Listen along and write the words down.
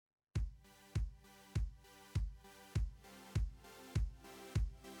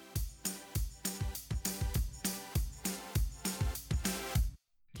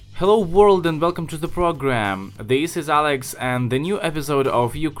Hello world and welcome to the program. This is Alex and the new episode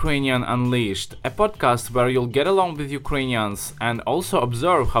of Ukrainian Unleashed, a podcast where you'll get along with Ukrainians and also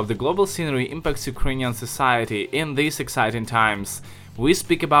observe how the global scenery impacts Ukrainian society in these exciting times. We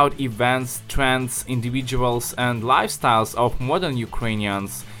speak about events, trends, individuals and lifestyles of modern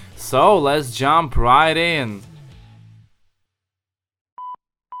Ukrainians. So let's jump right in.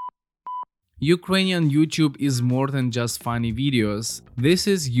 Ukrainian YouTube is more than just funny videos. This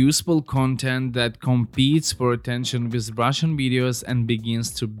is useful content that competes for attention with Russian videos and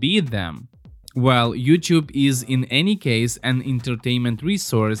begins to beat them. Well, YouTube is in any case an entertainment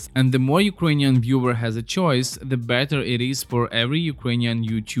resource, and the more Ukrainian viewer has a choice, the better it is for every Ukrainian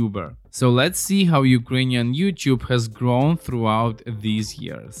YouTuber. So let's see how Ukrainian YouTube has grown throughout these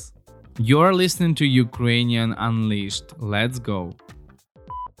years. You're listening to Ukrainian Unleashed. Let's go.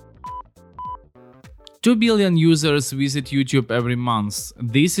 2 billion users visit YouTube every month.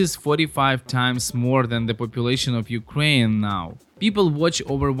 This is 45 times more than the population of Ukraine now. People watch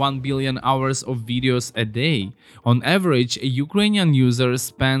over 1 billion hours of videos a day. On average, a Ukrainian user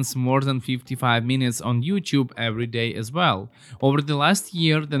spends more than 55 minutes on YouTube every day as well. Over the last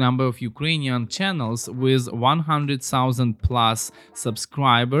year, the number of Ukrainian channels with 100,000 plus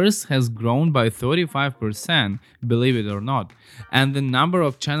subscribers has grown by 35%, believe it or not, and the number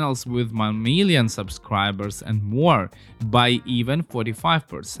of channels with 1 million subscribers and more by even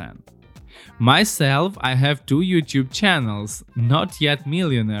 45%. Myself, I have 2 YouTube channels, not yet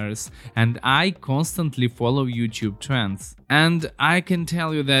millionaires, and I constantly follow YouTube trends. And I can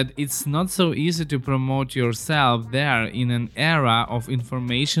tell you that it's not so easy to promote yourself there in an era of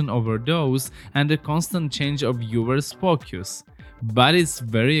information overdose and a constant change of viewers' focus. But it's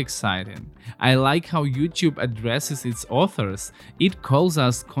very exciting. I like how YouTube addresses its authors. It calls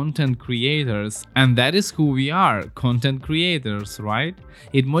us content creators, and that is who we are, content creators, right?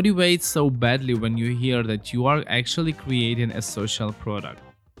 It motivates so badly when you hear that you are actually creating a social product.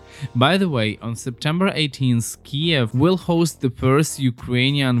 By the way, on September 18th, Kiev will host the first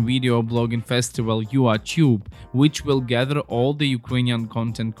Ukrainian video blogging festival YouTube, which will gather all the Ukrainian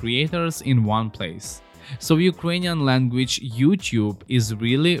content creators in one place. So Ukrainian language YouTube is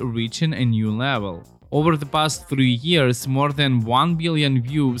really reaching a new level. Over the past 3 years, more than 1 billion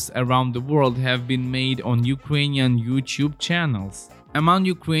views around the world have been made on Ukrainian YouTube channels. Among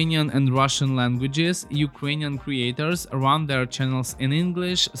Ukrainian and Russian languages, Ukrainian creators run their channels in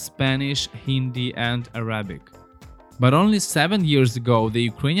English, Spanish, Hindi and Arabic. But only 7 years ago, the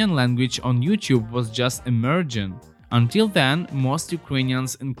Ukrainian language on YouTube was just emerging. Until then, most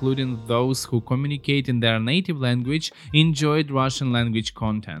Ukrainians, including those who communicate in their native language, enjoyed Russian language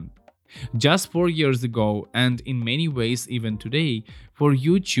content. Just 4 years ago, and in many ways even today, for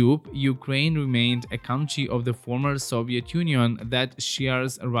YouTube, Ukraine remained a country of the former Soviet Union that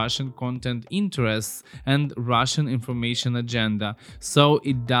shares Russian content interests and Russian information agenda, so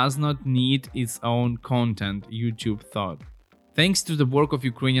it does not need its own content, YouTube thought. Thanks to the work of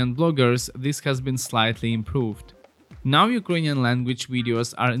Ukrainian bloggers, this has been slightly improved. Now Ukrainian language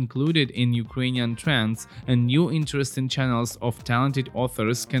videos are included in Ukrainian trends, and new interesting channels of talented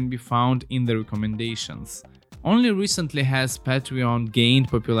authors can be found in the recommendations. Only recently has Patreon gained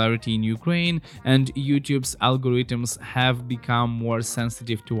popularity in Ukraine, and YouTube's algorithms have become more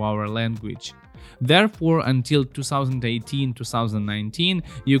sensitive to our language. Therefore, until 2018-2019,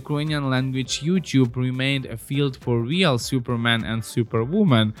 Ukrainian language YouTube remained a field for real Superman and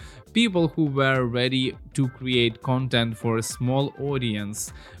Superwoman, people who were ready to create content for a small audience,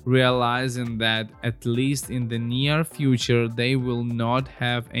 realizing that at least in the near future they will not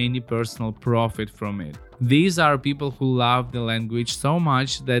have any personal profit from it. These are people who love the language so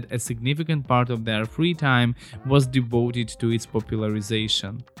much that a significant part of their free time was devoted to its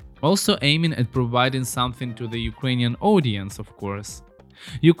popularization. Also aiming at providing something to the Ukrainian audience, of course.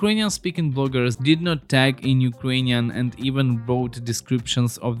 Ukrainian-speaking bloggers did not tag in Ukrainian and even wrote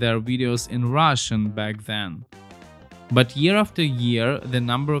descriptions of their videos in Russian back then. But year after year, the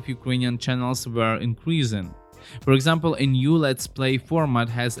number of Ukrainian channels were increasing. For example, a new Let's Play format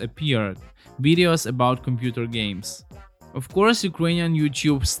has appeared, videos about computer games. Of course, Ukrainian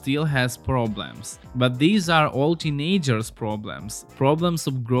YouTube still has problems, but these are all teenagers' problems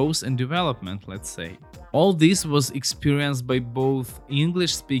of growth and development, let's say. All this was experienced by both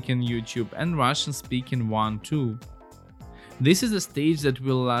English-speaking YouTube and Russian-speaking one too. This is a stage that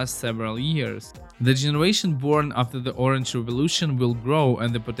will last several years. The generation born after the Orange Revolution will grow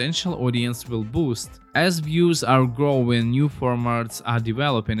and the potential audience will boost. As views are growing, new formats are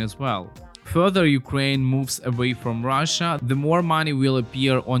developing as well. Further Ukraine moves away from Russia, the more money will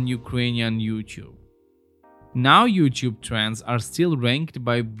appear on Ukrainian YouTube. Now YouTube trends are still ranked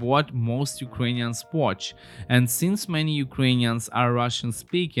by what most Ukrainians watch, and since many Ukrainians are Russian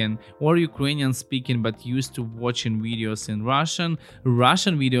speaking or Ukrainian speaking but used to watching videos in Russian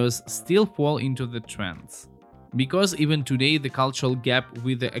videos still fall into the trends. Because even today the cultural gap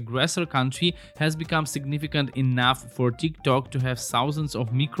with the aggressor country has become significant enough for TikTok to have thousands of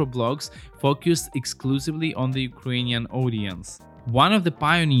microblogs focused exclusively on the Ukrainian audience. One of the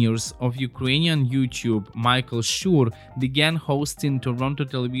pioneers of Ukrainian YouTube, Michael Schur, began hosting Toronto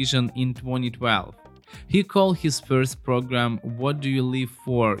television in 2012. He called his first program "What Do You Live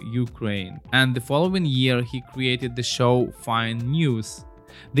For, Ukraine?" and the following year he created the show Fine News.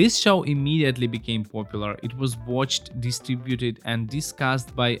 This show immediately became popular. It was watched, distributed, and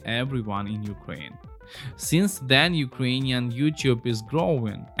discussed by everyone in Ukraine. Since then, Ukrainian YouTube is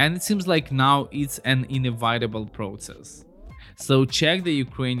growing, and it seems like now it's an inevitable process. So check the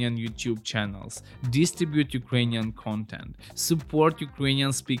Ukrainian YouTube channels, distribute Ukrainian content, support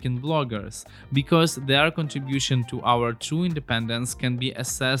Ukrainian speaking bloggers, because their contribution to our true independence can be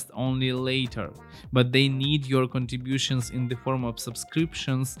assessed only later, but they need your contributions in the form of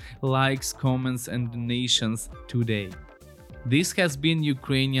subscriptions, likes, comments and donations today. This has been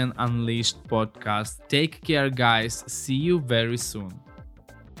Ukrainian Unleashed podcast. Take care guys, see you very soon.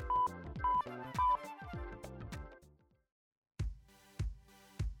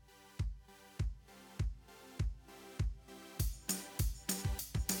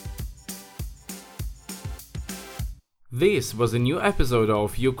 This was a new episode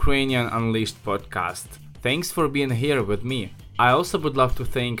of Ukrainian Unleashed podcast. Thanks for being here with me. I also would love to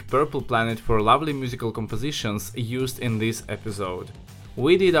thank Purple Planet for lovely musical compositions used in this episode.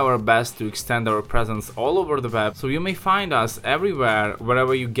 We did our best to extend our presence all over the web, so you may find us everywhere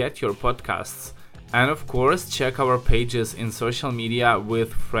wherever you get your podcasts. And of course, check our pages in social media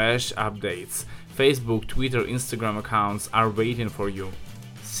with fresh updates. Facebook, Twitter, Instagram accounts are waiting for you.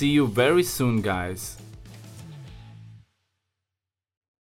 See you very soon, guys.